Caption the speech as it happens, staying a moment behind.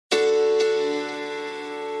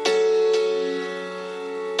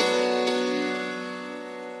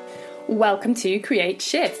Welcome to Create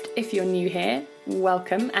Shift. If you're new here,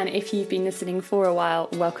 welcome. And if you've been listening for a while,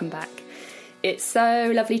 welcome back. It's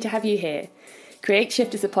so lovely to have you here. Create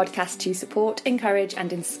Shift is a podcast to support, encourage,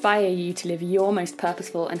 and inspire you to live your most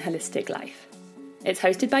purposeful and holistic life. It's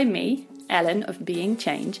hosted by me, Ellen of Being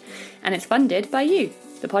Change, and it's funded by you,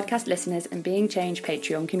 the podcast listeners and Being Change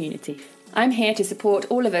Patreon community. I'm here to support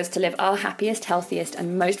all of us to live our happiest, healthiest,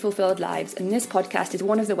 and most fulfilled lives, and this podcast is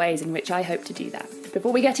one of the ways in which I hope to do that.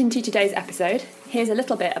 Before we get into today's episode, here's a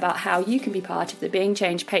little bit about how you can be part of the Being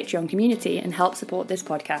Change Patreon community and help support this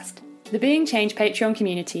podcast. The Being Change Patreon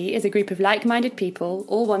community is a group of like-minded people,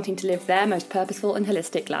 all wanting to live their most purposeful and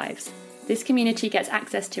holistic lives. This community gets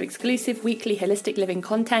access to exclusive weekly holistic living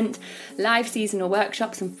content, live seasonal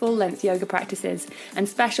workshops and full-length yoga practices, and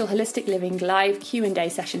special holistic living live Q&A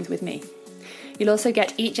sessions with me. You'll also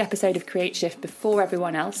get each episode of Create Shift before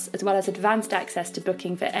everyone else, as well as advanced access to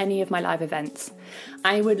booking for any of my live events.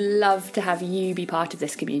 I would love to have you be part of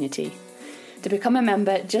this community. To become a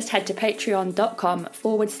member, just head to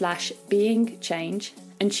patreon.com/beingchange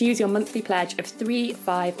and choose your monthly pledge of £3,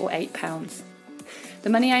 £5 or £8. The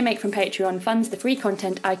money I make from Patreon funds the free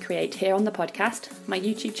content I create here on the podcast, my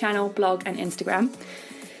YouTube channel, blog and Instagram,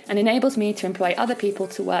 and enables me to employ other people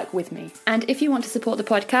to work with me. And if you want to support the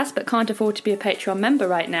podcast but can't afford to be a Patreon member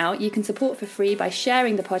right now, you can support for free by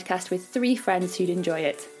sharing the podcast with 3 friends who'd enjoy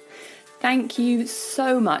it. Thank you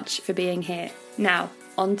so much for being here. Now,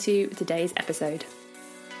 on to today's episode.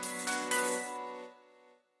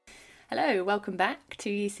 Hello, welcome back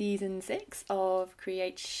to season 6 of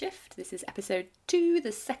Create Shift. This is episode 2,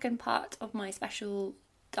 the second part of my special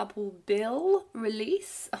double bill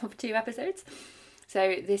release of 2 episodes.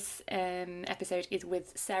 So this episode is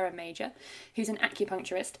with Sarah Major, who's an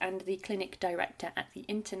acupuncturist and the clinic director at the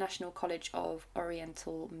International College of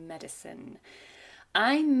Oriental Medicine.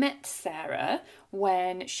 I met Sarah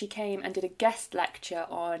when she came and did a guest lecture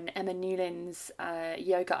on Emma Newlin's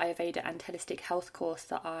Yoga, Ayurveda and Holistic Health course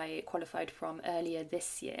that I qualified from earlier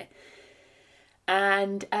this year.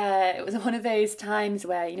 And it was one of those times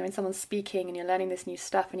where, you know, when someone's speaking and you're learning this new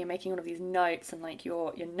stuff and you're making all of these notes and like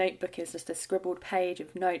your notebook is just a scribbled page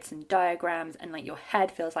of notes and diagrams and like your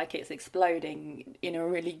head feels like it's exploding in a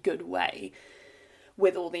really good way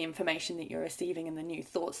with all the information that you're receiving and the new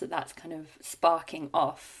thoughts that's kind of sparking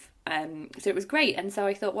off. So it was great. And so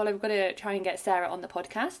I thought, well, I've got to try and get Sarah on the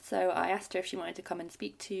podcast. So I asked her if she wanted to come and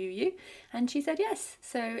speak to you and she said yes.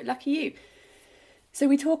 So lucky you. So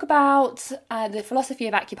we talk about the philosophy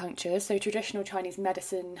of acupuncture, so traditional Chinese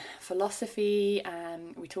medicine philosophy.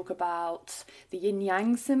 We talk about the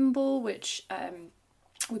yin-yang symbol, which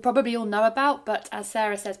we probably all know about, but as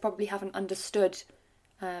Sarah says, probably haven't understood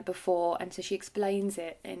before. And so she explains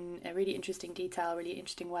it in a really interesting detail, really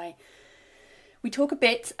interesting way. We talk a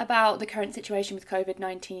bit about the current situation with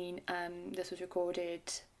COVID-19. This was recorded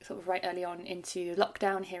sort of right early on into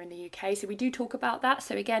lockdown here in the UK. So we do talk about that.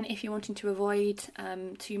 So again, if you're wanting to avoid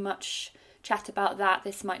too much chat about that,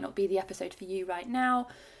 this might not be the episode for you right now,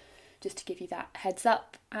 just to give you that heads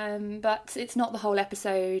up. But it's not the whole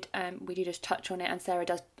episode. We do just touch on it, and Sarah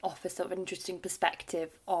does offer sort of an interesting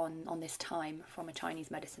perspective on this time from a Chinese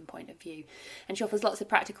medicine point of view. And she offers lots of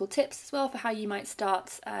practical tips as well for how you might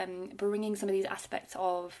start bringing some of these aspects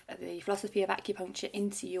of the philosophy of acupuncture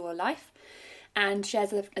into your life, and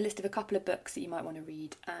shares a list of a couple of books that you might want to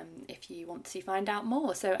read if you want to find out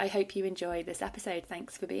more. So I hope you enjoy this episode.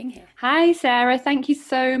 Thanks for being here. Hi, Sarah. Thank you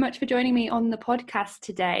so much for joining me on the podcast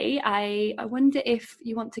today. I wonder if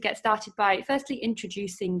you want to get started by firstly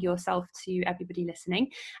introducing yourself to everybody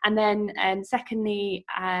listening, and then secondly,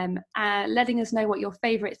 letting us know what your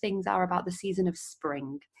favourite things are about the season of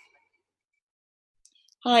spring.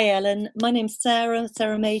 Hi, Ellen. My name's Sarah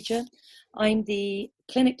Major. I'm the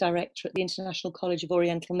clinic director at the International College of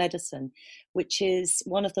Oriental Medicine, which is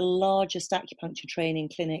one of the largest acupuncture training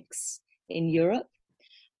clinics in Europe.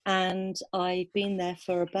 And I've been there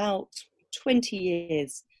for about 20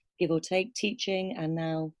 years, give or take, teaching and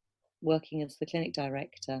now working as the clinic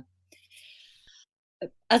director.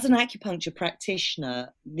 As an acupuncture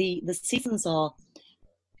practitioner, the seasons are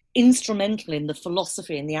instrumental in the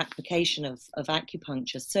philosophy and the application of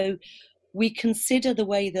acupuncture. So we consider the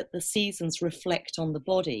way that the seasons reflect on the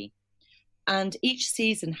body, and each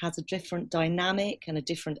season has a different dynamic and a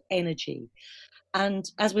different energy. And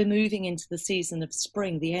as we're moving into the season of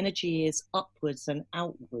spring, the energy is upwards and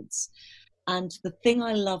outwards. And the thing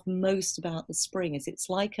I love most about the spring is it's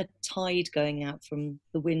like a tide going out from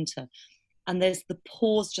the winter, and there's the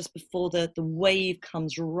pause just before the wave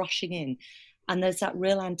comes rushing in, and there's that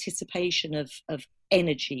real anticipation of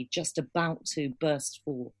energy just about to burst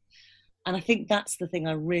forth. And I think that's the thing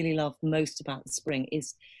I really love most about the spring,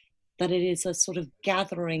 is that it is a sort of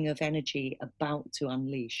gathering of energy about to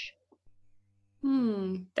unleash.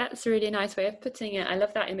 That's a really nice way of putting it. I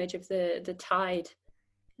love that image of the tide,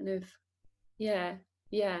 kind of. Yeah,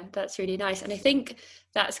 that's really nice, and I think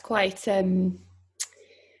that's quite a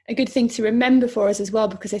good thing to remember for us as well,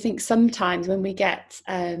 because I think sometimes when we get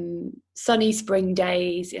sunny spring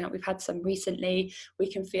days, we've had some recently,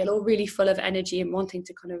 we can feel all really full of energy and wanting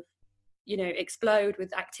to kind of, explode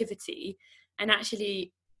with activity. And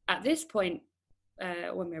actually, at this point,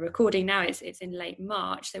 when we're recording now, it's in late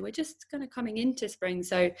March, so we're just kind of coming into spring.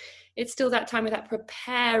 So it's still that time of that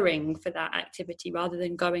preparing for that activity rather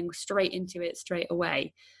than going straight into it straight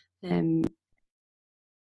away.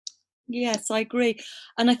 Yes, I agree.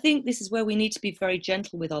 And I think this is where we need to be very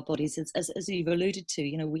gentle with our bodies, as you've alluded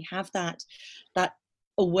to. We have that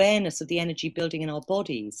awareness of the energy building in our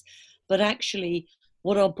bodies, but actually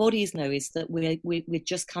what our bodies know is that we're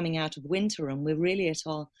just coming out of winter, and we're really at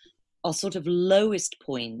our sort of lowest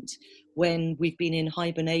point when we've been in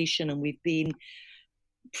hibernation and we've been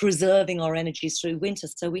preserving our energies through winter.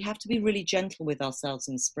 So we have to be really gentle with ourselves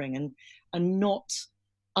in spring and not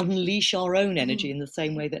unleash our own energy in the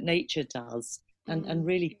same way that nature does, and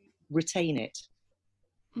really retain it.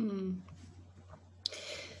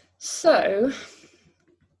 So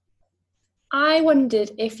I wondered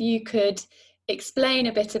if you could explain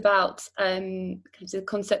a bit about the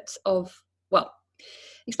concepts of,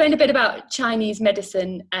 explain a bit about Chinese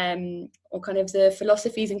medicine, or kind of the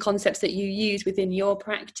philosophies and concepts that you use within your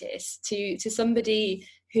practice to somebody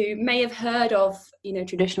who may have heard of,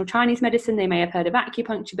 traditional Chinese medicine. They may have heard of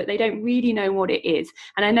acupuncture, but they don't really know what it is.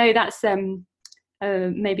 And I know that's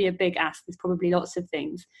maybe a big ask. There's probably lots of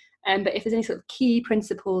things. But if there's any sort of key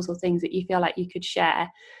principles or things that you feel like you could share.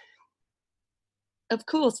 Of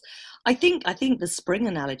course. I think the spring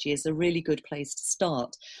analogy is a really good place to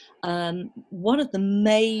start. One of the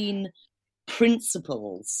main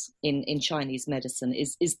principles in Chinese medicine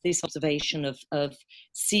is this observation of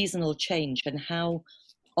seasonal change and how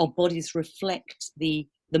our bodies reflect the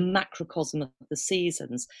macrocosm of the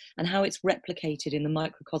seasons and how it's replicated in the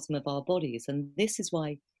microcosm of our bodies. And this is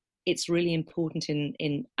why it's really important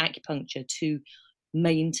in acupuncture to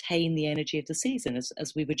maintain the energy of the season,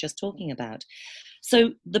 as we were just talking about.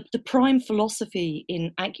 So the prime philosophy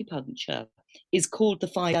in acupuncture is called the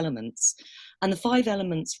 5 elements, and the 5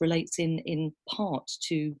 elements relates in part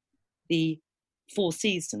to the 4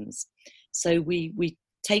 seasons. So we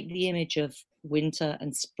take the image of winter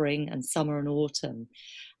and spring and summer and autumn,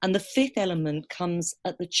 and the 5th element comes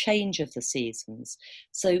at the change of the seasons.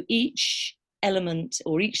 So each element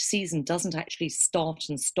or each season doesn't actually start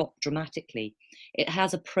and stop dramatically. It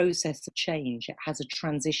has a process of change. It has a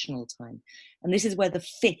transitional time. And this is where the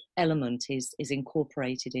 5th element is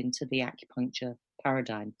incorporated into the acupuncture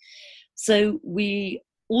paradigm. So we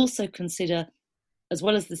also consider, as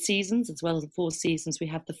well as the seasons, as well as the 4 seasons, we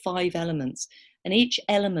have the 5 elements. And each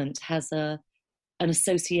element has an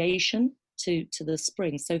association to the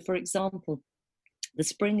spring. So for example, the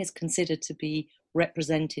spring is considered to be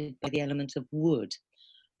represented by the element of wood,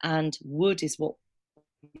 and wood is what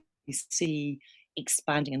we see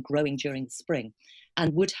expanding and growing during the spring,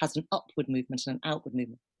 and wood has an upward movement and an outward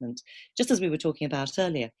movement, just as we were talking about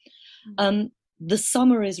earlier. The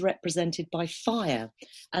summer is represented by fire,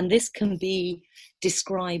 and this can be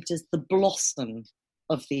described as the blossom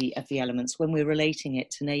of the elements when we're relating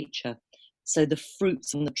it to nature. So the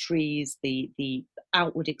fruits on the trees, the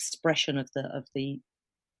outward expression of the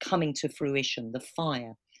coming to fruition, the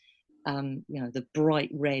fire, the bright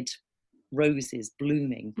red roses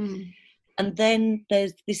blooming. And then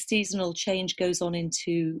there's this seasonal change goes on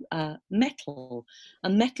into metal.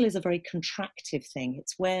 And metal is a very contractive thing.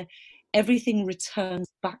 It's where everything returns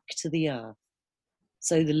back to the earth.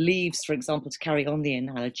 So the leaves, for example, to carry on the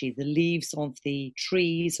analogy, the leaves of the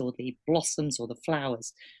trees or the blossoms or the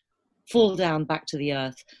flowers fall down back to the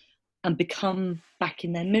earth and become back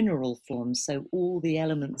in their mineral form. So all the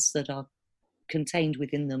elements that are contained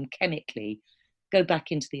within them chemically go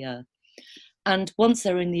back into the earth. And once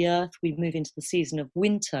they're in the earth, we move into the season of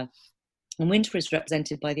winter. And winter is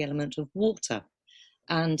represented by the element of water.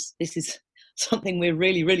 And this is something we're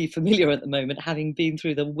really, really familiar at the moment, having been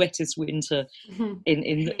through the wettest winter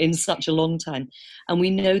in such a long time. And we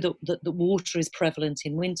know that the water is prevalent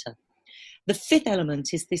in winter. The 5th element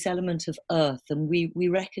is this element of earth, and we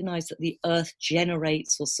recognise that the earth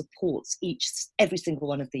generates or supports every single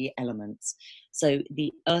one of the elements. So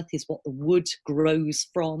the earth is what the wood grows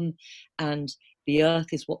from, and the earth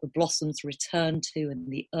is what the blossoms return to,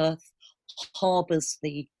 and the earth harbours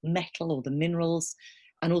the metal or the minerals,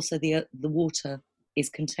 and also the water is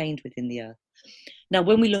contained within the earth. Now,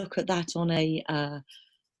 when we look at that on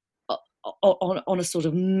on a sort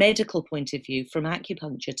of medical point of view, from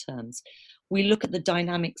acupuncture terms, we look at the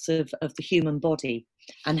dynamics of the human body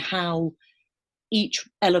and how each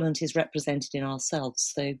element is represented in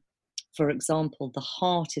ourselves. So, for example, the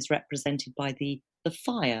heart is represented by the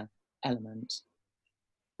fire element.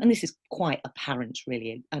 And this is quite apparent,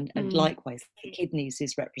 really. And likewise, the kidneys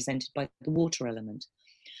is represented by the water element.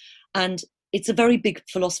 And it's a very big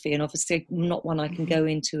philosophy, and obviously not one I can go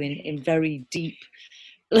into in very deep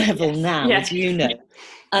level now, as you know.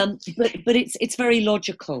 But it's very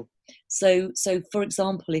logical. So for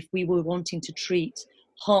example, if we were wanting to treat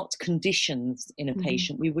heart conditions in a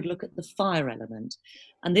patient, we would look at the fire element,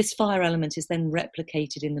 and this fire element is then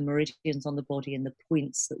replicated in the meridians on the body and the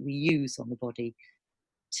points that we use on the body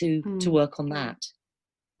to work on that.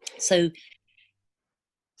 So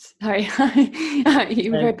sorry,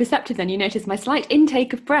 you were very perceptive then. You noticed my slight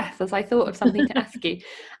intake of breath as I thought of something to ask you.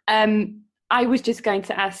 I was just going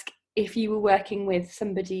to ask if you were working with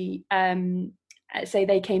somebody, say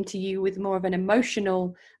they came to you with more of an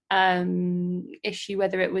emotional issue,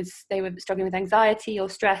 whether it was they were struggling with anxiety or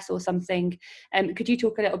stress or something. Could you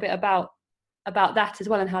talk a little bit about that as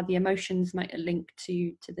well, and how the emotions might link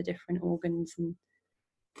to the different organs? And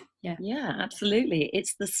yeah, absolutely.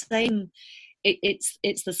 It's the same.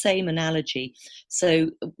 It's the same analogy.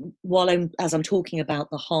 So while as I'm talking about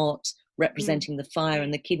the heart representing the fire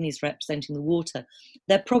and the kidneys representing the water,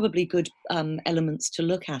 they're probably good elements to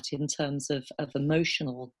look at in terms of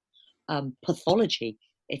emotional pathology,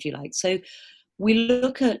 if you like. So we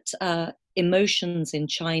look at emotions in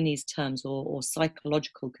Chinese terms, or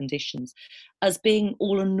psychological conditions, as being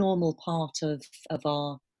all a normal part of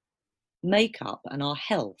our makeup and our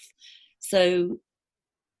health. So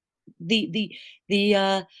the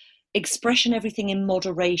expression, everything in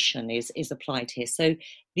moderation, is applied here. So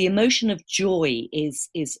the emotion of joy is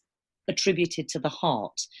attributed to the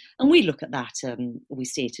heart, and we look at that, we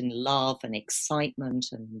see it in love and excitement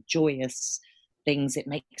and joyous things. It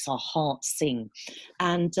makes our heart sing.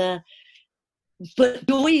 And but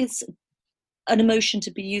joy is an emotion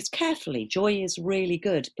to be used carefully. Joy is really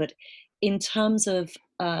good, but in terms of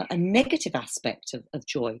a negative aspect of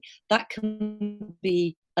joy, that can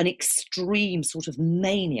be an extreme sort of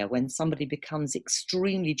mania. When somebody becomes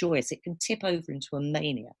extremely joyous, it can tip over into a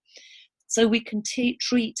mania. So we can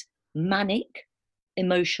treat manic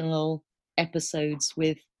emotional episodes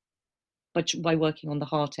by working on the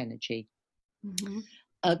heart energy.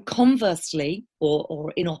 Conversely,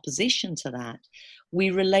 or in opposition to that,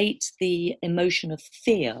 we relate the emotion of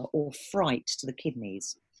fear or fright to the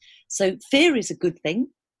kidneys. So fear is a good thing.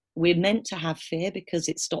 We're meant to have fear because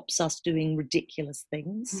it stops us doing ridiculous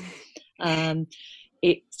things.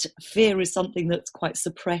 Fear is something that's quite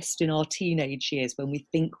suppressed in our teenage years, when we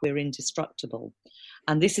think we're indestructible.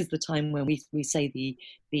 And this is the time when we say the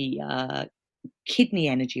kidney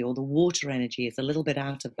energy or the water energy is a little bit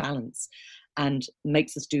out of balance and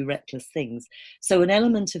makes us do reckless things. So an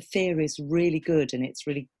element of fear is really good, and it's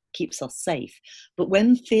really keeps us safe. But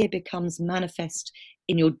when fear becomes manifest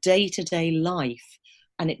in your day-to-day life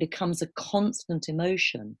and it becomes a constant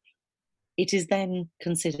emotion, it is then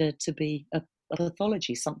considered to be a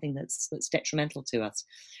pathology, something that's detrimental to us.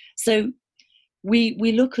 So we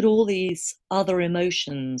look at all these other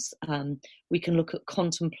emotions. We can look at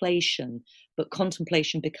contemplation, but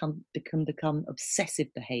contemplation can become obsessive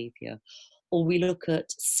behavior. Or we look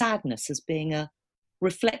at sadness as being a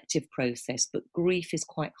reflective process, but grief is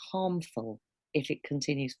quite harmful if it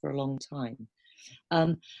continues for a long time.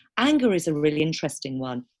 Anger is a really interesting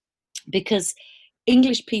one, because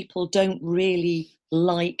English people don't really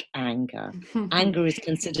like anger. Anger is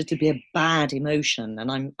considered to be a bad emotion,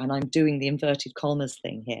 and I'm doing the inverted commas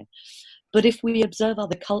thing here. But if we observe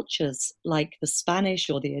other cultures like the Spanish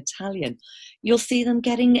or the Italian, you'll see them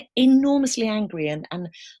getting enormously angry and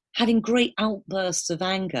having great outbursts of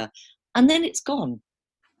anger, and then it's gone,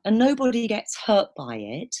 and nobody gets hurt by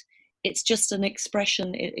it. It's just an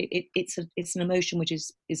expression. It's an emotion which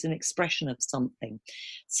is an expression of something.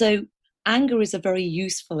 So anger is a very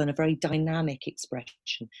useful and a very dynamic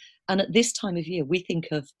expression. And at this time of year, we think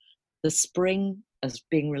of the spring as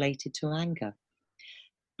being related to anger.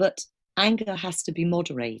 But anger has to be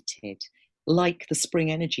moderated, like the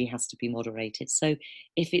spring energy has to be moderated. So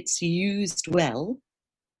if it's used well,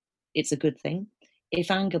 it's a good thing. If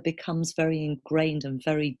anger becomes very ingrained and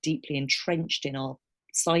very deeply entrenched in our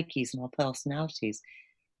psyches and our personalities,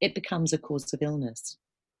 it becomes a cause of illness.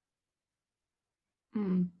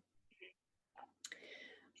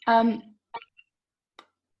 I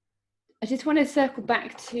just want to circle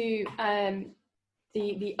back to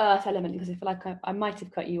the earth element, because I feel like I might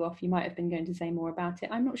have cut you off. You might have been going to say more about it.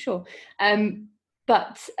 I'm not sure.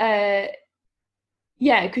 But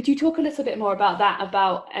yeah, could you talk a little bit more about that,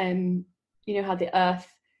 about how the earth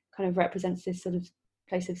kind of represents this sort of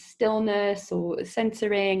place of stillness or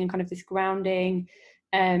centering and kind of this grounding,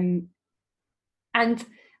 and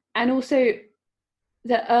also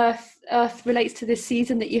the earth relates to this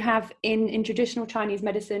season that you have in traditional Chinese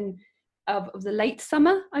medicine of the late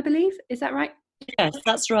summer, I believe. Is that right? Yes,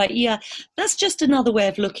 that's right. Yeah, that's just another way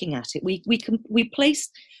of looking at it. We place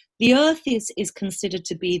the earth is considered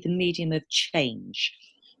to be the medium of change,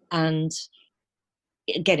 and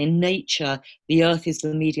again, in nature, the earth is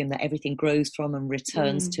the medium that everything grows from and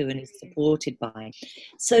returns to and is supported by.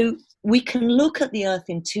 So we can look at the earth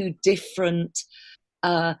in two different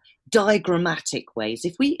diagrammatic ways.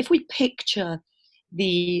 If we picture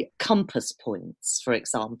the compass points, for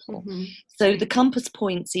example, so the compass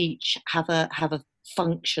points each have a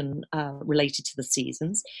function related to the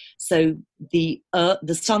seasons. So the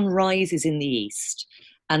sun rises in the east,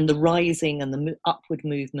 and the rising and the upward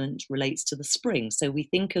movement relates to the spring. So we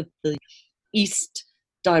think of the east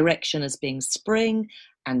direction as being spring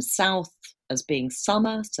and south as being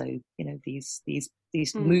summer. So these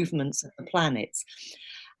movements of the planets.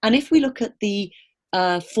 And if we look at the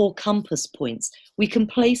 4 compass points, we can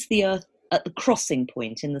place the earth at the crossing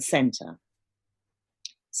point in the center.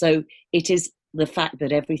 So it is the fact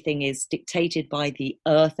that everything is dictated by the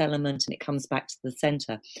earth element and it comes back to the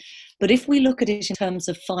center. But if we look at it in terms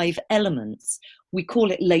of 5 elements, we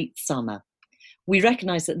call it late summer. We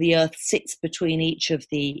recognize that the earth sits between each of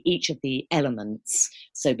the elements.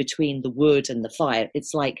 So between the wood and the fire,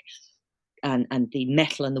 it's like, and the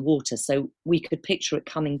metal and the water. So we could picture it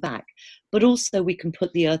coming back. But also we can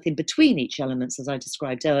put the earth in between each elements, as I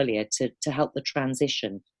described earlier, to help the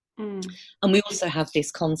transition. And we also have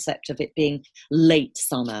this concept of it being late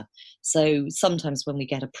summer. So sometimes when we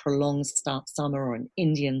get a prolonged summer or an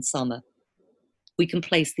Indian summer, we can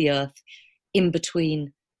place the earth in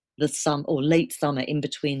between the summer, or late summer, in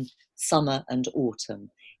between summer and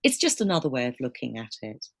autumn. It's just another way of looking at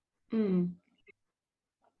it.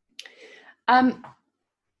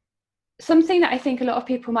 Something that I think a lot of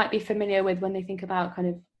people might be familiar with when they think about kind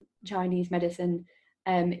of Chinese medicine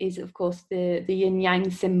is, of course, the yin-yang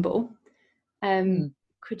symbol.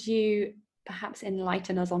 Could you perhaps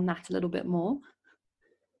enlighten us on that a little bit more?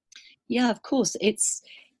 Yeah, of course. It's,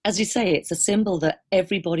 as you say, it's a symbol that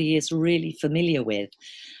everybody is really familiar with,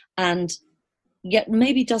 and yet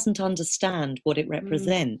maybe doesn't understand what it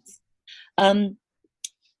represents.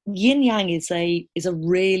 Yin-yang is a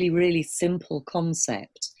really, really simple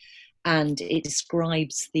concept, and it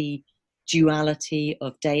describes the duality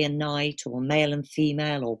of day and night, or male and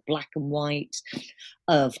female, or black and white,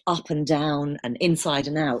 of up and down and inside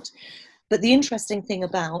and out. But the interesting thing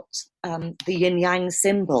about the yin-yang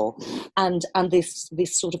symbol and this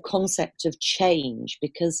sort of concept of change,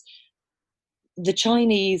 because the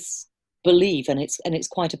Chinese believe, and it's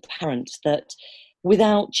quite apparent, that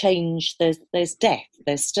without change there's death,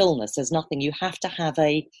 there's stillness, there's nothing. You have to have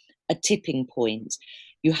a tipping point.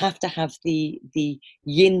 You have to have the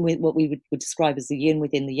yin, with what we would describe as the yin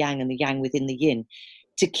within the yang and the yang within the yin,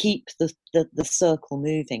 to keep the circle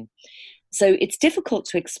moving. So it's difficult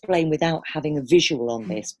to explain without having a visual on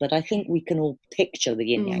this, but I think we can all picture the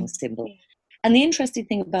yin-yang symbol. And the interesting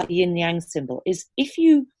thing about the yin-yang symbol is, if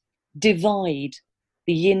you divide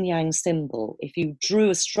the yin-yang symbol, if you drew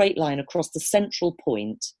a straight line across the central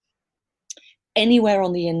point, anywhere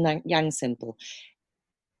on the yin-yang symbol,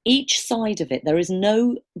 each side of it, there is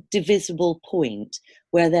no divisible point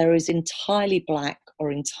where there is entirely black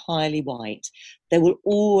or entirely white. There will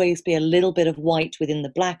always be a little bit of white within the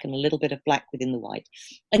black and a little bit of black within the white.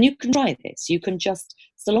 And you can try this. You can just,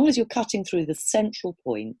 so long as you're cutting through the central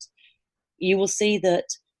point, you will see that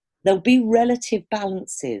there'll be relative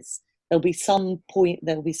balances. There'll be some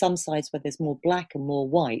sides where there's more black and more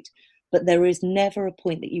white, but there is never a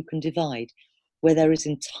point that you can divide where there is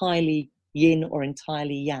entirely yin or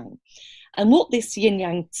entirely yang. And what this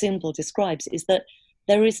yin-yang symbol describes is that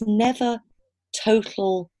there is never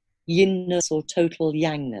total yinness or total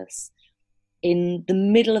yangness. In the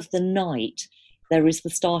middle of the night, there is the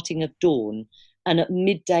starting of dawn, and at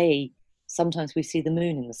midday, sometimes we see the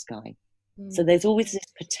moon in the sky. So there's always this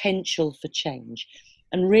potential for change.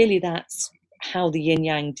 And really that's how the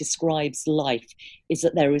yin-yang describes life, is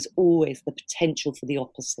that there is always the potential for the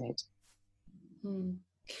opposite.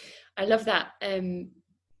 I love that. I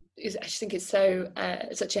just think it's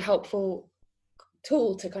such a helpful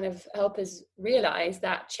tool to kind of help us realize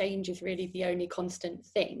that change is really the only constant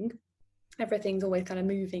thing. Everything's always kind of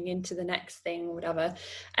moving into the next thing or whatever.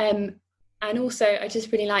 And also, I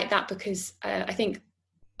just really like that because I think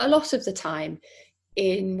a lot of the time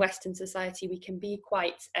in Western society we can be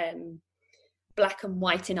quite black and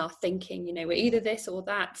white in our thinking. You know, we're either this or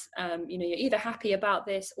that. You know, you're either happy about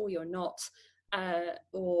this or you're not.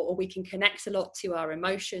 Or we can connect a lot to our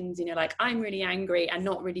emotions. You know, like I'm really angry, and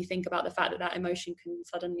not really think about the fact that that emotion can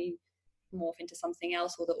suddenly morph into something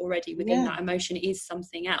else, or that already within that emotion is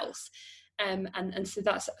something else. And so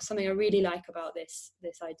that's something I really like about this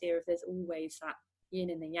idea of there's always that yin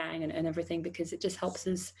and the yang and everything, because it just helps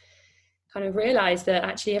us kind of realize that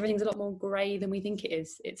actually everything's a lot more grey than we think it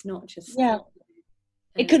is. It's not just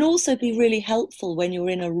It can also be really helpful when you're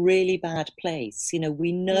in a really bad place. You know,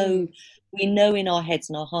 we know in our heads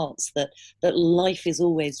and our hearts that life is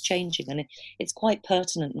always changing, and it's quite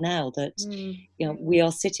pertinent now that you know we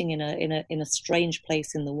are sitting in a strange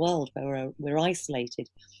place in the world where we're isolated.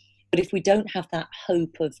 But if we don't have that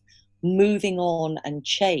hope of moving on and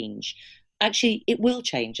change, actually it will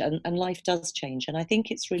change, and life does change. And I think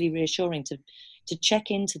it's really reassuring to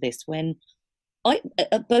check into this when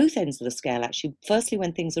at both ends of the scale, actually. Firstly,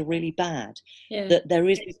 when things are really bad, that there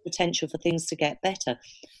is this potential for things to get better,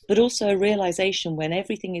 but also a realization when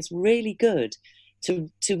everything is really good to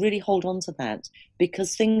really hold on to that,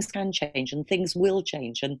 because things can change and things will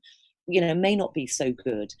change, and you know may not be so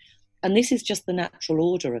good. And this is just the natural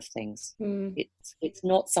order of things. It's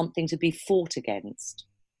not something to be fought against.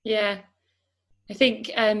 Yeah, I think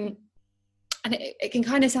and it can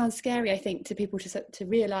kind of sound scary, I think, to people to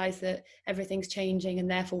realize that everything's changing, and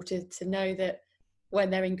therefore to know that when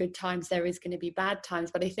they're in good times there is going to be bad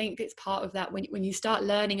times. But I think it's part of that when you start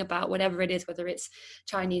learning about whatever it is, whether it's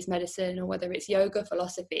Chinese medicine or whether it's yoga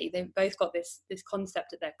philosophy, they've both got this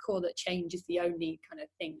concept at their core that change is the only kind of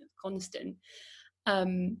thing that's constant.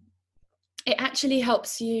 It actually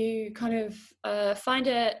helps you kind of find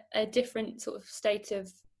a different sort of state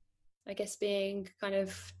of, I guess, being kind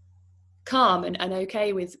of calm and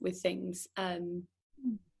okay with things.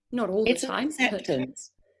 Not all the time.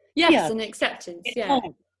 Acceptance. Yes, and acceptance.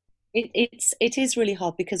 It is really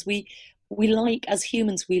hard because we like, as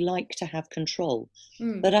humans, we like to have control,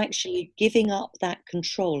 but actually giving up that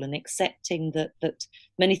control and accepting that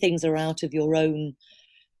many things are out of your own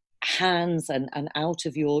hands and out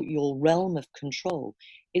of your realm of control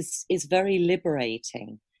is very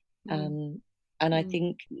liberating. And I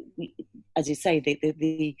think, as you say,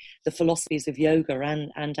 the philosophies of yoga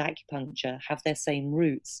and acupuncture have their same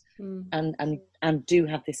roots, and do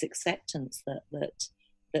have this acceptance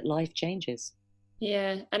that life changes.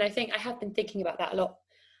 Yeah, and I think I have been thinking about that a lot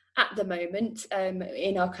at the moment,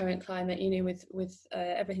 in our current climate. You know, with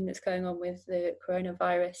everything that's going on with the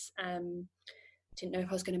coronavirus. Didn't know if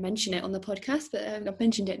I was going to mention it on the podcast, but I've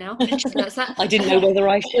mentioned it now. So that's that. I didn't know whether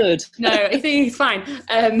I should. No, I think it's fine.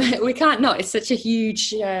 We can't not. It's such a huge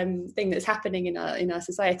thing that's happening in our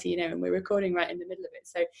society, you know, and we're recording right in the middle of it.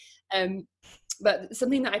 So, but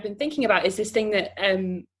something that I've been thinking about is this thing that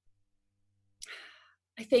I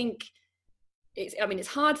think it's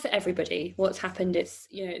hard for everybody. What's happened? It's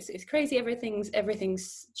crazy.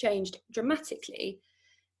 Everything's changed dramatically.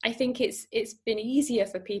 I think it's been easier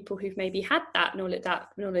for people who've maybe had that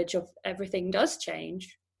knowledge of everything does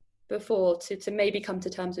change before to maybe come to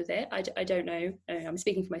terms with it. I don't know. I'm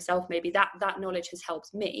speaking for myself. Maybe that knowledge has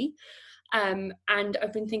helped me. And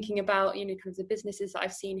I've been thinking about, you know, kind of the businesses that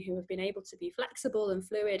I've seen who have been able to be flexible and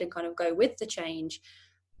fluid and kind of go with the change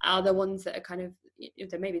are the ones that are kind of,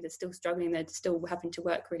 maybe they're still struggling, they're still having to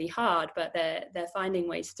work really hard, but they're finding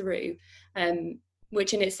ways through,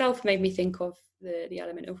 which in itself made me think of the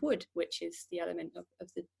element of wood, which is the element of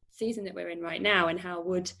the season that we're in right now, and how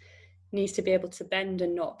wood needs to be able to bend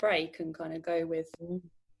and not break and kind of go with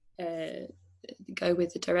the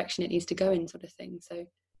direction it needs to go in, sort of thing. So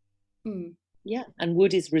yeah, and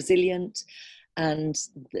wood is resilient, and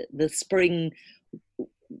the spring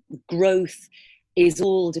growth is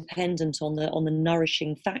all dependent on the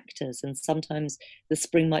nourishing factors, and sometimes the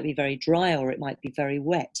spring might be very dry or it might be very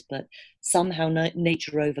wet, but somehow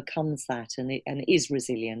nature overcomes that and it is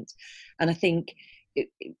resilient. And I think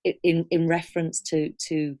in reference to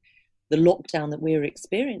the lockdown that we're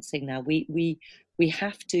experiencing now, we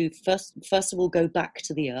have to first of all go back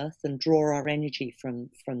to the earth and draw our energy from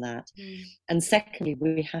that, and secondly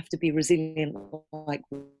we have to be resilient, like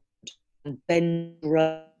and bend,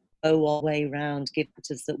 grow our way around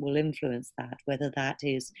factors that will influence that, whether that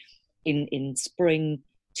is in spring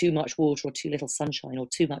too much water or too little sunshine, or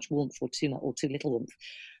too much warmth or too little warmth.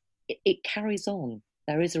 It carries on.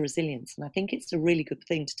 There is a resilience, and I think it's a really good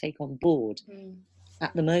thing to take on board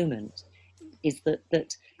at the moment, is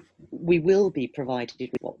that we will be provided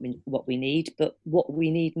with what we need, but what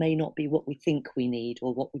we need may not be what we think we need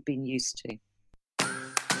or what we've been used to.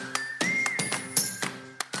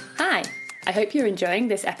 Hi, I hope you're enjoying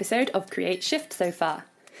this episode of Create Shift so far.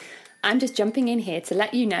 I'm just jumping in here to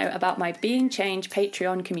let you know about my Being Change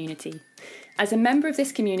Patreon community. As a member of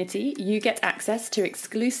this community, you get access to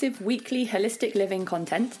exclusive weekly holistic living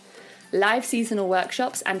content, live seasonal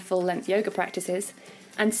workshops and full-length yoga practices,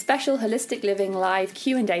 and special holistic living live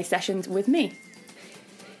Q&A sessions with me.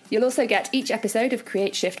 You'll also get each episode of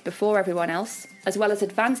Create Shift before everyone else, as well as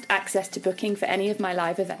advanced access to booking for any of my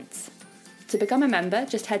live events. To become a member,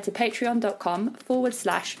 just head to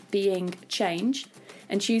patreon.com/beingchange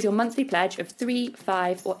and choose your monthly pledge of £3,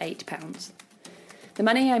 £5 or £8. The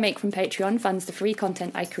money I make from Patreon funds the free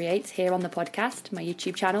content I create here on the podcast, my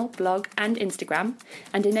YouTube channel, blog and Instagram,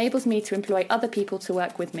 and enables me to employ other people to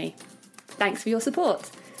work with me. Thanks for your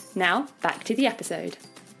support. Now, back to the episode.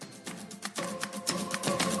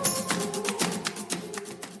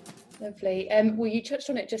 Lovely. Well, you touched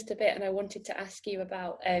on it just a bit, and I wanted to ask you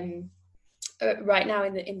about right now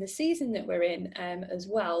in the season that we're in as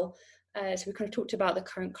well. So we kind of talked about the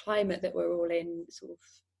current climate that we're all in, sort of,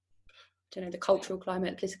 I don't know, the cultural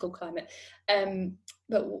climate, political climate.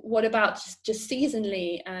 But what about just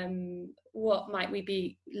seasonally? What might we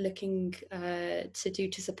be looking to do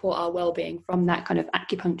to support our well-being from that kind of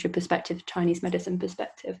acupuncture perspective, Chinese medicine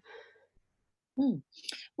perspective?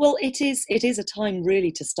 Well, it is a time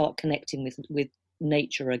really to start connecting with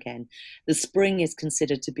nature again. The spring is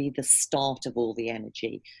considered to be the start of all the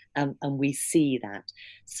energy, and we see that.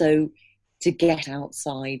 So to get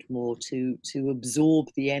outside more, to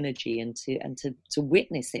absorb the energy and to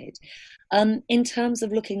witness it. In terms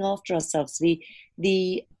of looking after ourselves, the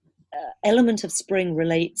element of spring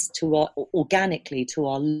relates to organically to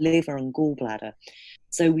our liver and gallbladder.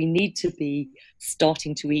 So we need to be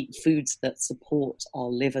starting to eat foods that support our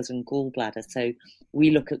livers and gallbladder. So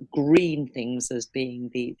we look at green things as being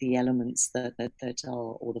the elements that are,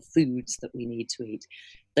 or the foods that we need to eat.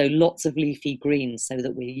 So lots of leafy greens, so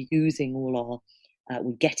that we're using we're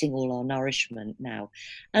getting all our nourishment now.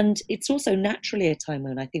 And it's also naturally a time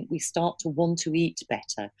when I think we start to want to eat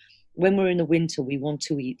better. When we're in the winter, we want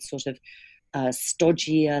to eat sort of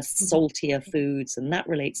stodgier, saltier foods, and that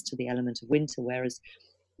relates to the element of winter, whereas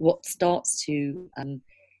what starts to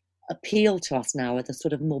appeal to us now are the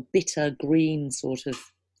sort of more bitter green sort of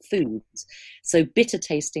foods. So bitter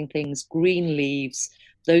tasting things, green leaves,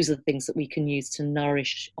 those are the things that we can use to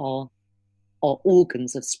nourish our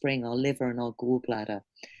organs of spring, our liver and our gallbladder.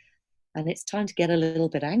 And it's time to get a little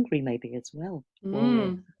bit angry maybe as well.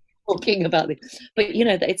 Talking about this, but you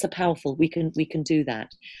know that it's a powerful, we can do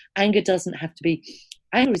that. Anger doesn't have to be,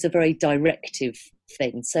 anger is a very directive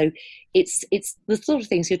thing. So it's the sort of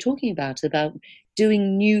things you're talking about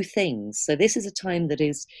doing new things. So this is a time that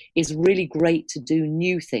is really great to do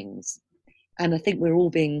new things, and I think we're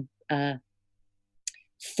all being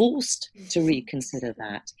forced to reconsider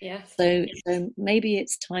that. Yes. So maybe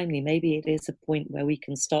it's timely, maybe it is a point where we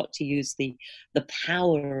can start to use the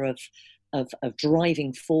power of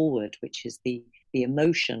driving forward, which is the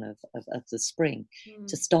emotion of the spring,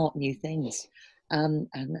 to start new things, and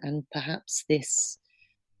perhaps this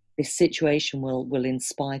situation will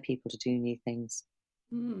inspire people to do new things.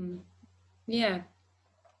 Yeah,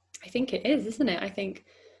 I think it is, isn't it? I think,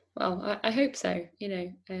 well, I hope so. You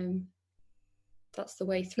know, that's the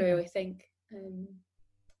way through. I think.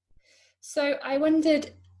 So I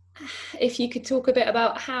wondered if you could talk a bit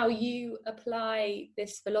about how you apply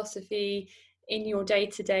this philosophy in your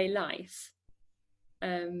day-to-day life.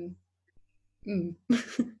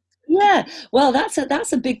 Yeah, well,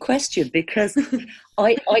 that's a big question, because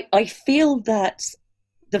I feel that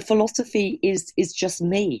the philosophy is just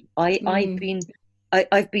me. I've been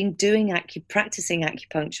practicing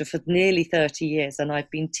acupuncture for nearly 30 years, and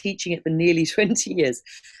I've been teaching it for nearly 20 years,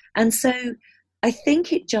 and so I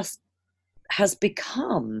think it just has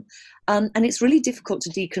become, and it's really difficult to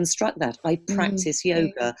deconstruct that. I practice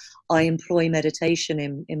yoga, I employ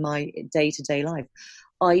meditation in my day-to-day life.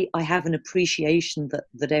 I have an appreciation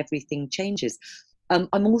that everything changes.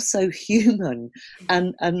 I'm also human,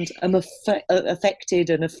 and I'm affected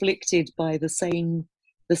and afflicted by the same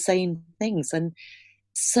things. And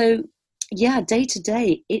so, yeah, day to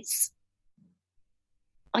day,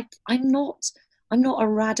 I'm not a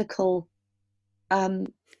radical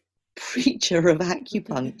preacher of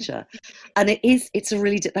acupuncture, and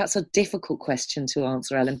that's a difficult question to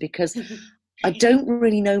answer, Ellen, because I don't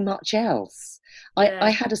really know much else. I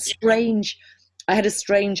had a strange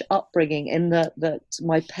upbringing in that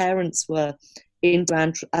my parents were into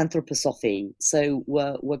anthroposophy, so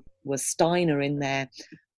were Steiner in their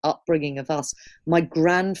upbringing of us. My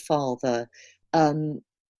grandfather,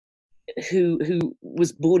 who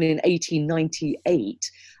was born in 1898,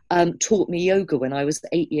 taught me yoga when I was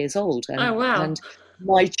 8 years old. Oh, wow. And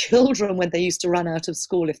my children, when they used to run out of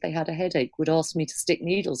school, if they had a headache, would ask me to stick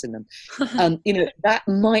needles in them. That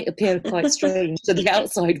might appear quite strange to the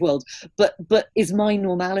outside world, but is my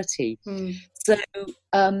normality. So,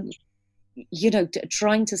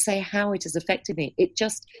 trying to say how it has affected me, it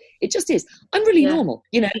just is. I'm really normal.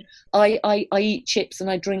 I eat chips and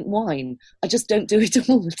I drink wine. I just don't do it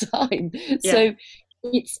all the time. So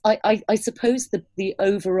it's I suppose the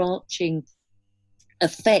overarching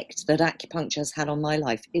effect that acupuncture has had on my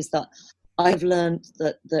life is that I've learned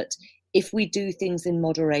that if we do things in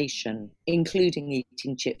moderation, including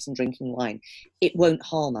eating chips and drinking wine, it won't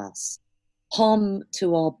harm us. Harm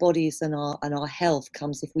to our bodies and our health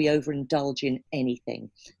comes if we overindulge in anything,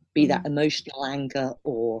 be that emotional anger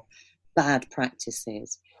or bad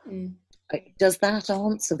practices. Does that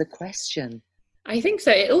answer the question? I think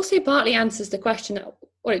so. It also partly answers the question,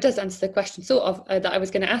 or it does answer the question sort of that I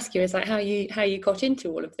was going to ask you, is like how you got into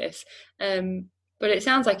all of this. But it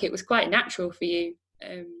sounds like it was quite natural for you.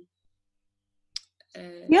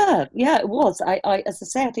 Yeah, it was. I as I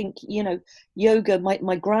say, I think, yoga,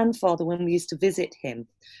 my grandfather, when we used to visit him,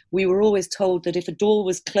 we were always told that if a door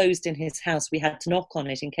was closed in his house, we had to knock on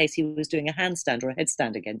it in case he was doing a handstand or a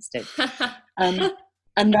headstand against it.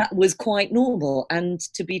 And that was quite normal. And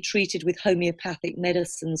to be treated with homeopathic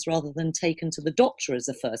medicines rather than taken to the doctor as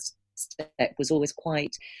a first step was always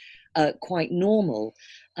quite normal.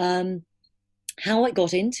 How I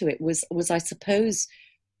got into it was I suppose,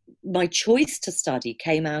 my choice to study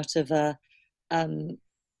came out of I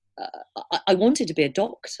wanted to be a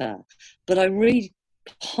doctor, but I really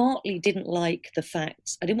partly didn't like the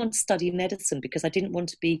fact I didn't want to study medicine because I didn't want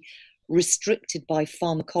to be restricted by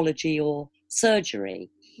pharmacology or surgery,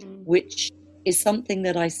 which is something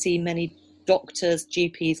that I see many doctors,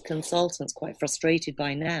 GPs, consultants quite frustrated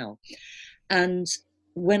by now. And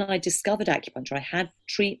when I discovered acupuncture, I had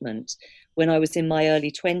treatment when I was in my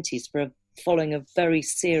early 20s following a very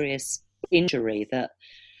serious injury that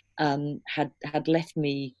had left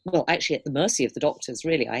me, well, actually at the mercy of the doctors,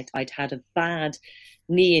 really. I'd had a bad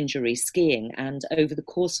knee injury skiing, and over the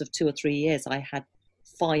course of 2 or 3 years, I had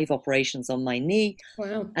 5 operations on my knee.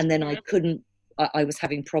 Wow. And then I was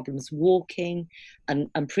having problems walking,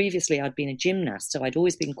 and previously I'd been a gymnast, so I'd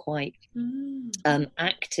always been quite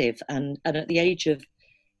active, and at the age of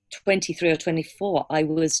 23 or 24, I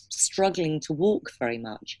was struggling to walk very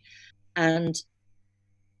much. And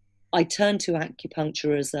I turned to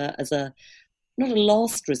acupuncture as a not a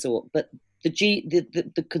last resort, but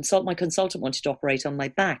my consultant wanted to operate on my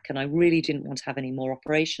back, and I really didn't want to have any more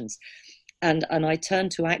operations. And I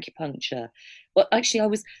turned to acupuncture. Well, actually, I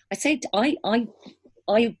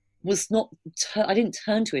didn't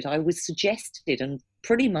turn to it. I was suggested and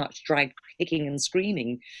pretty much dragged kicking and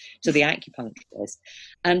screaming to the acupuncturist,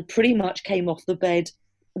 and pretty much came off the bed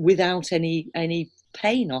without any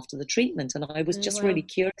pain after the treatment. And I was just really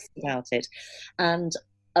curious about it. And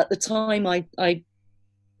at the time, I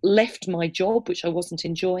left my job, which I wasn't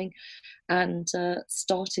enjoying, and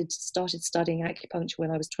started studying acupuncture when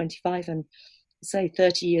I was 25. And say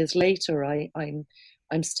 30 years later, I'm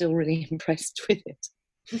still really impressed with it.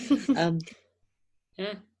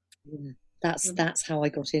 That's how I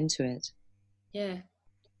got into it. Yeah,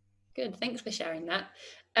 good. Thanks for sharing that.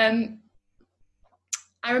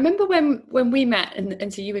 I remember when we met,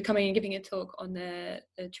 and so you were coming and giving a talk on the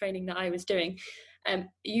training that I was doing.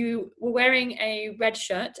 You were wearing a red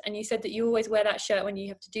shirt, and you said that you always wear that shirt when you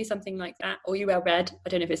have to do something like that, or you wear red. I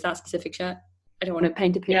don't know if it's that specific shirt. I don't want to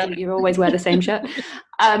paint a picture that you always wear the same shirt.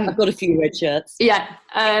 I've got a few red shirts. Yeah,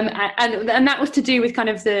 and that was to do with kind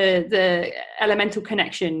of the elemental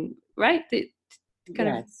connection, right?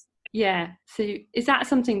 Yeah. So is that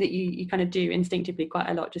something that you kind of do instinctively quite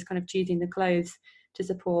a lot, just kind of choosing the clothes to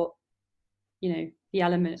support, the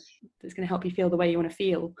element that's going to help you feel the way you want to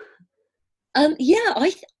feel? Yeah,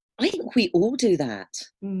 I think we all do that.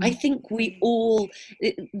 I think we all,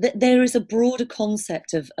 there is a broader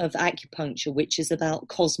concept of acupuncture, which is about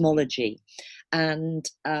cosmology. And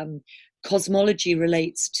cosmology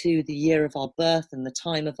relates to the year of our birth and the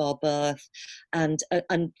time of our birth. And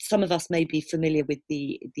some of us may be familiar with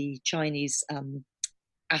the Chinese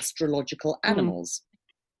astrological animals.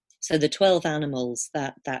 So the 12 animals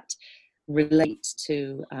that relate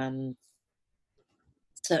to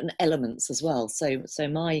certain elements as well. So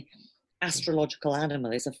my astrological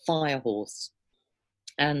animal is a fire horse,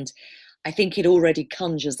 and I think it already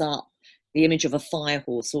conjures up, the image of a fire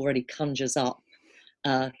horse already conjures up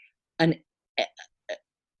an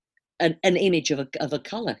an image of a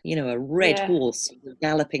colour, a red Yeah. horse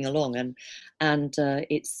galloping along, and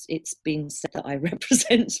it's been said that I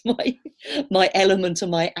represent my element or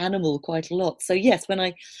my animal quite a lot. So yes, when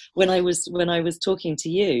I was talking to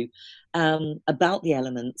you about the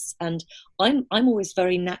elements, and I'm always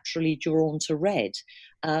very naturally drawn to red,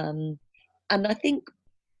 and I think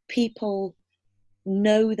people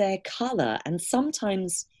know their colour, and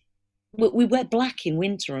sometimes we wear black in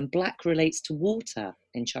winter, and black relates to water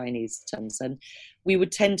in Chinese terms, and we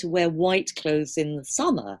would tend to wear white clothes in the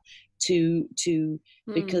summer to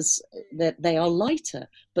because they are lighter.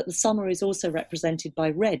 But the summer is also represented by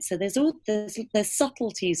red, so there's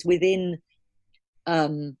subtleties within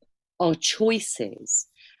our choices,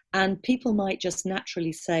 and people might just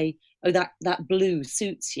naturally say, "Oh, that blue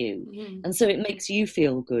suits you," and so it makes you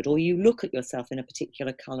feel good, or you look at yourself in a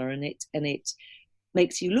particular color, and it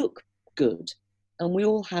makes you look good. And we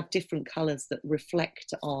all have different colors that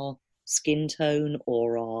reflect our skin tone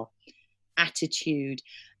or our attitude.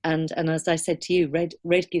 And as I said to you,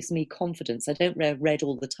 red gives me confidence. I don't wear red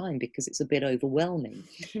all the time because it's a bit overwhelming.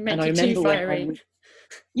 Make And I you too remember fiery.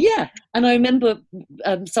 yeah, and I remember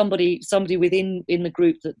somebody within in the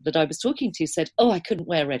group that I was talking to said, "Oh, I couldn't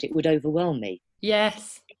wear red; it would overwhelm me."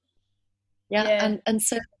 Yes. Yeah, Yeah. and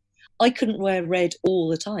so I couldn't wear red all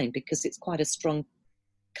the time because it's quite a strong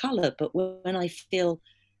color. But when I feel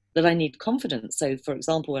that I need confidence, so for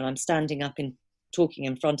example, when I'm standing up and talking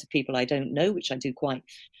in front of people I don't know, which I do quite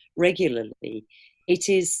regularly, it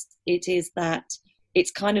is that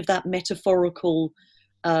it's kind of that metaphorical.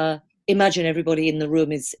 Imagine everybody in the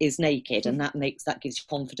room is naked, and that gives you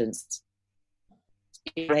confidence.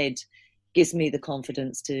 Red gives me the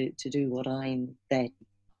confidence to do what I'm there.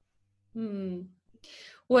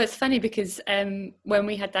 Well, it's funny because when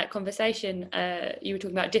we had that conversation, you were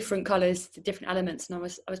talking about different colours, different elements, and I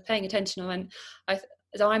was paying attention.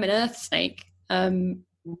 So I'm an earth snake, and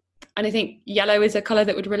I think yellow is a colour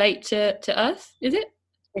that would relate to earth. Is it?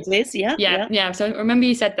 It is, yeah, Yeah, yeah. yeah. So I remember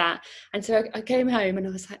you said that, and so I came home and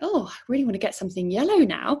I was like, oh, I really want to get something yellow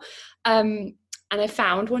now. And I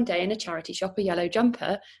found one day in a charity shop a yellow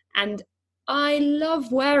jumper, and I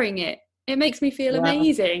love wearing it. It makes me feel Wow.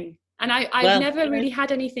 amazing. And I've Well, never really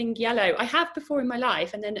had anything yellow. I have before in my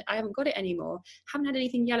life, and then I haven't got it anymore. Haven't had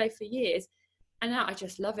anything yellow for years, and now I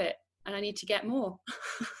just love it, and I need to get more.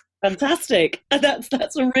 fantastic.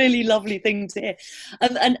 That's a really lovely thing to hear.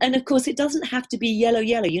 And of course, it doesn't have to be yellow.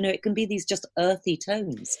 It can be these just earthy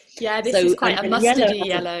tones. Yeah, this is So quite a and yellow mustardy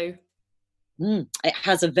yellow. It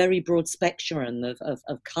has a very broad spectrum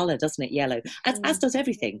of color, doesn't it? Yellow, as does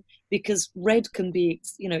everything, because red can be,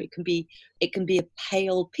 it can be a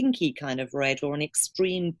pale pinky kind of red, or an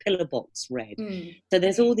extreme pillar box red. So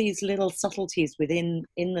there's all these little subtleties within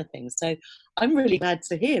the thing. So I'm really glad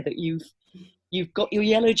to hear that you've got your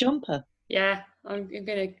yellow jumper. Yeah, I'm going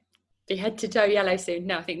to be head to toe yellow soon.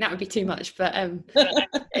 No, I think that would be too much, but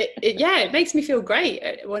it makes me feel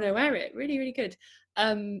great when I wear it. Really, really good.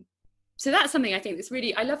 So that's something I think that's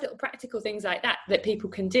really, I love little practical things like that people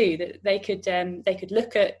can do, that they could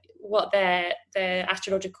look at what their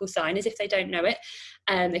astrological sign is if they don't know it,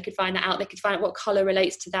 and they could find that out. They could find out what color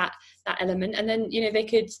relates to that element, and then they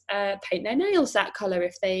could paint their nails that color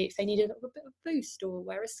if they needed a little bit of boost, or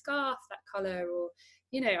wear a scarf that color, or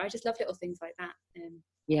I just love little things like that.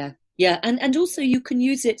 Yeah, and also you can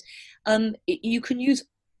use it. You can use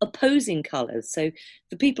opposing colors. So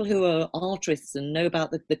for people who are artists and know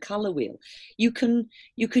about the color wheel, you can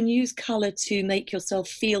use color to make yourself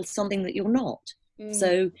feel something that you're not.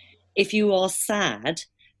 So if you are sad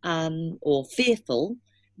or fearful,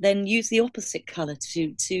 then use the opposite color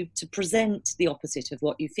to present the opposite of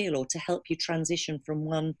what you feel, or to help you transition from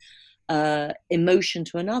one emotion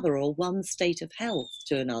to another, or one state of health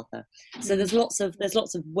to another. So there's lots of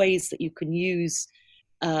ways that you can use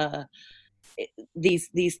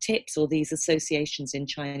these tips or these associations in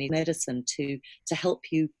Chinese medicine to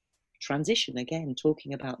help you transition, again,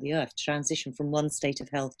 talking about the earth, transition from one state of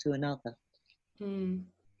health to another.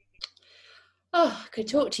 Oh, I could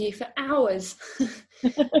talk to you for hours.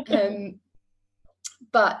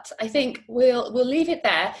 But I think we'll leave it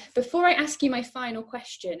there. Before I ask you my final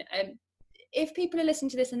question, if people are listening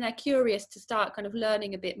to this and they're curious to start kind of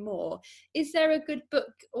learning a bit more, is there a good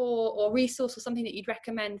book or resource or something that you'd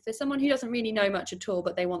recommend for someone who doesn't really know much at all,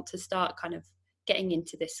 but they want to start kind of getting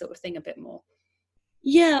into this sort of thing a bit more?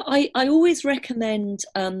 Yeah, I always recommend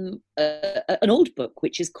an old book,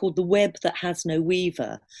 which is called The Web That Has No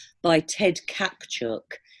Weaver by Ted Kapchuk.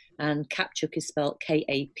 And Kapchuk is spelled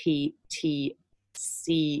Kaptchuk.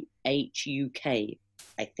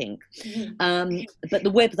 I think. Mm-hmm. But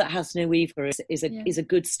the web that has no weaver is a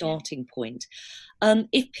good starting point.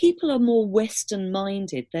 If people are more Western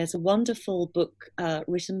minded, there's a wonderful book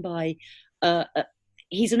written by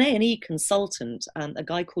he's an A&E consultant, a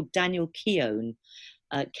guy called Daniel Keown,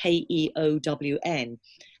 Keown,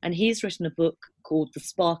 and he's written a book called The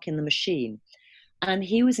Spark in the Machine. And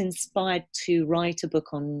he was inspired to write a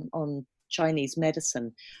book on Chinese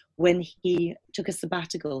medicine when he took a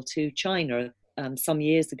sabbatical to China some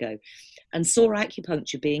years ago, and saw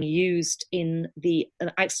acupuncture being used in the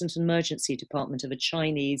accident and emergency department of a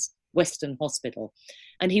Chinese Western hospital.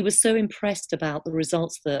 And he was so impressed about the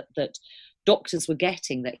results that doctors were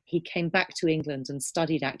getting that he came back to England and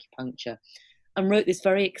studied acupuncture and wrote this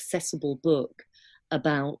very accessible book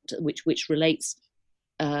about which relates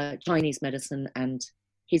Chinese medicine and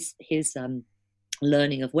his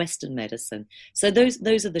learning of Western medicine. So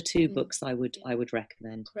those are the two books I would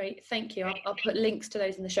recommend. Great, thank you. I'll put links to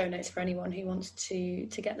those in the show notes for anyone who wants to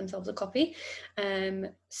get themselves a copy.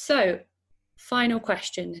 So final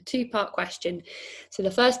question, a two-part question. So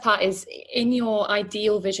the first part is, in your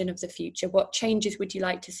ideal vision of the future, what changes would you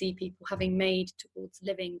like to see people having made towards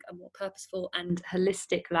living a more purposeful and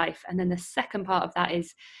holistic life? And then the second part of that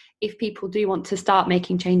is, if people do want to start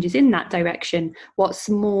making changes in that direction, what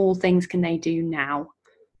small things can they do now?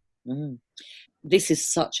 This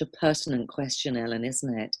is such a pertinent question, Ellen,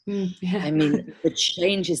 isn't it? Yeah. I mean, the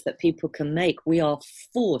changes that people can make, we are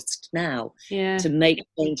forced now to make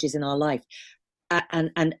changes in our life.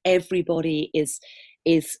 And everybody is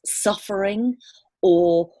suffering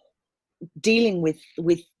or dealing with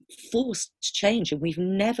forced change, and we've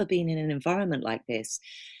never been in an environment like this.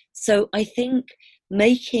 So I think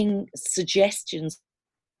making suggestions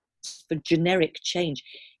for generic change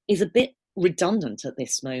is a bit redundant at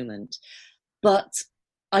this moment. But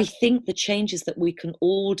I think the changes that we can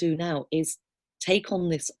all do now is take on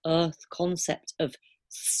this earth concept of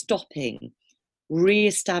stopping,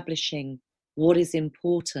 re-establishing what is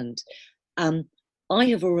important. I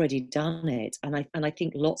have already done it, and I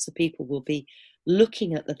think lots of people will be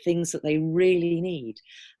looking at the things that they really need.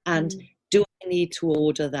 And do I need to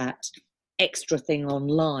order that extra thing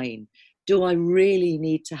online? Do I really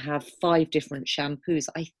need to have 5 different shampoos?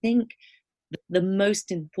 I think the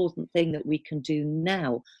most important thing that we can do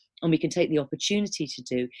now, and we can take the opportunity to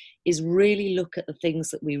do, is really look at the things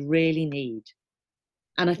that we really need.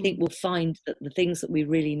 And I think we'll find that the things that we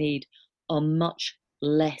really need are much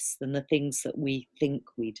less than the things that we think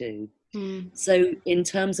we do. So in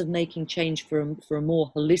terms of making change for a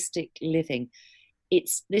more holistic living,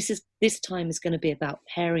 this time is going to be about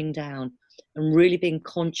paring down and really being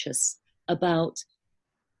conscious about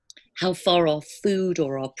how far our food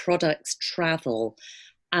or our products travel.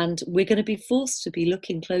 And we're going to be forced to be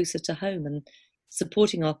looking closer to home and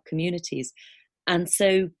supporting our communities. And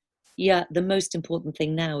so, yeah, the most important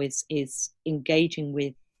thing now is engaging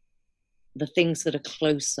with the things that are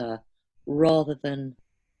closer rather than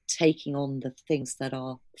taking on the things that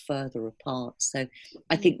are further apart. So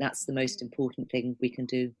I think that's the most important thing we can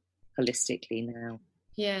do holistically now.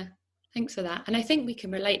 Yeah, thanks for that. And I think we can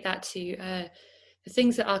relate that to the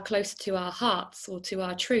things that are closer to our hearts or to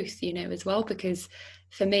our truth, as well, because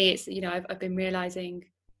for me, it's, I've been realizing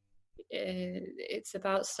it's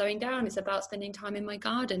about slowing down. It's about spending time in my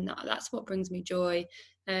garden. That's what brings me joy.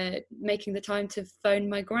 Making the time to phone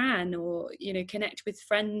my gran, or connect with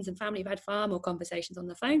friends and family. I've had far more conversations on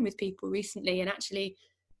the phone with people recently, and actually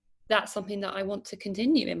that's something that I want to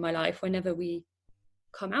continue in my life whenever we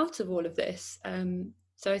come out of all of this.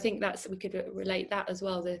 So I think we could relate that as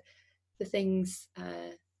well, the things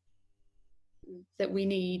that we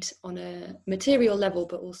need on a material level,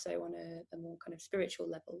 but also on a more kind of spiritual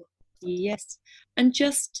level. Yes. And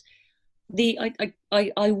just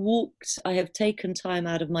I walked, I have taken time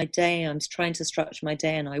out of my day. I'm trying to structure my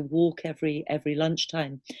day, and I walk every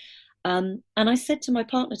lunchtime. And I said to my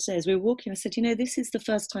partner today as we were walking, I said, this is the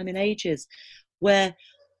first time in ages where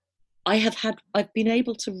I've been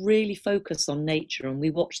able to really focus on nature, and we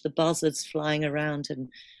watched the buzzards flying around and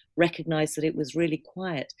recognized that it was really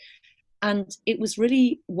quiet. And it was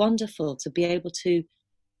really wonderful to be able to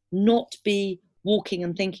not be walking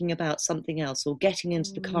and thinking about something else, or getting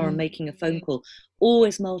into the car and making a phone call,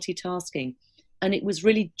 always multitasking. And it was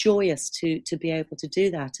really joyous to be able to do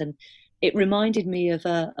that. And it reminded me of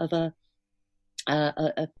a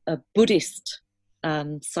Buddhist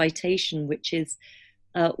citation, which is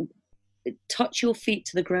touch your feet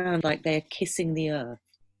to the ground like they're kissing the earth.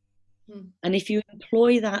 And if you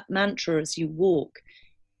employ that mantra as you walk,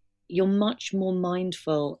 you're much more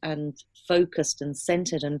mindful and focused and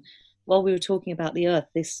centered. And while we were talking about the earth,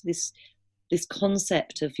 this this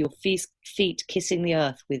concept of your feet kissing the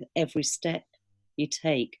earth with every step you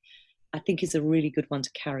take, I think is a really good one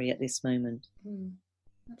to carry at this moment.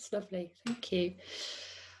 That's lovely. Thank you.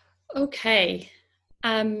 Okay.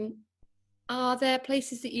 Are there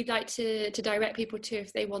places that you'd like to direct people to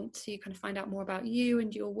if they want to kind of find out more about you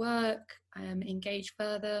and your work, engage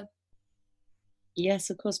further? Yes,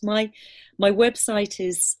 of course. My website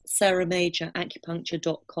is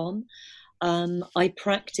sarahmajораcupuncture.com. I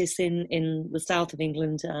practice in the south of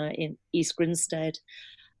England, in East Grinstead.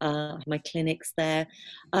 My clinic's there.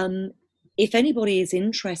 If anybody is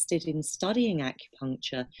interested in studying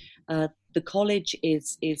acupuncture, the college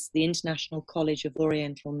is the International College of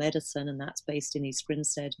Oriental Medicine, and that's based in East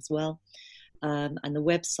Grinstead as well. And the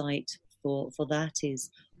website for that is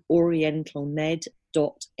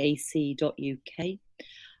orientalmed.ac.uk.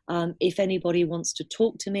 If anybody wants to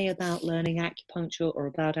talk to me about learning acupuncture or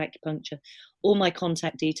about acupuncture, all my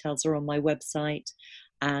contact details are on my website,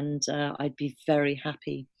 and I'd be very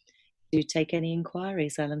happy to take any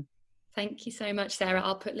inquiries, Ellen. Thank you so much, Sarah.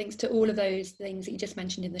 I'll put links to all of those things that you just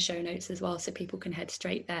mentioned in the show notes as well, so people can head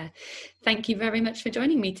straight there. Thank you very much for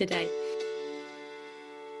joining me today.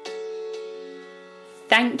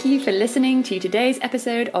 Thank you for listening to today's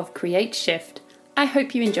episode of Create Shift. I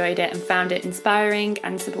hope you enjoyed it and found it inspiring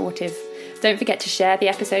and supportive. Don't forget to share the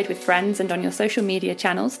episode with friends and on your social media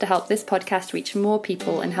channels to help this podcast reach more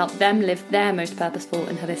people and help them live their most purposeful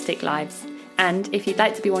and holistic lives. And if you'd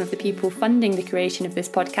like to be one of the people funding the creation of this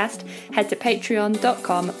podcast, head to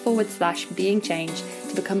patreon.com/beingchange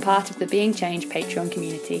to become part of the Being Change Patreon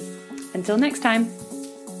community. Until next time.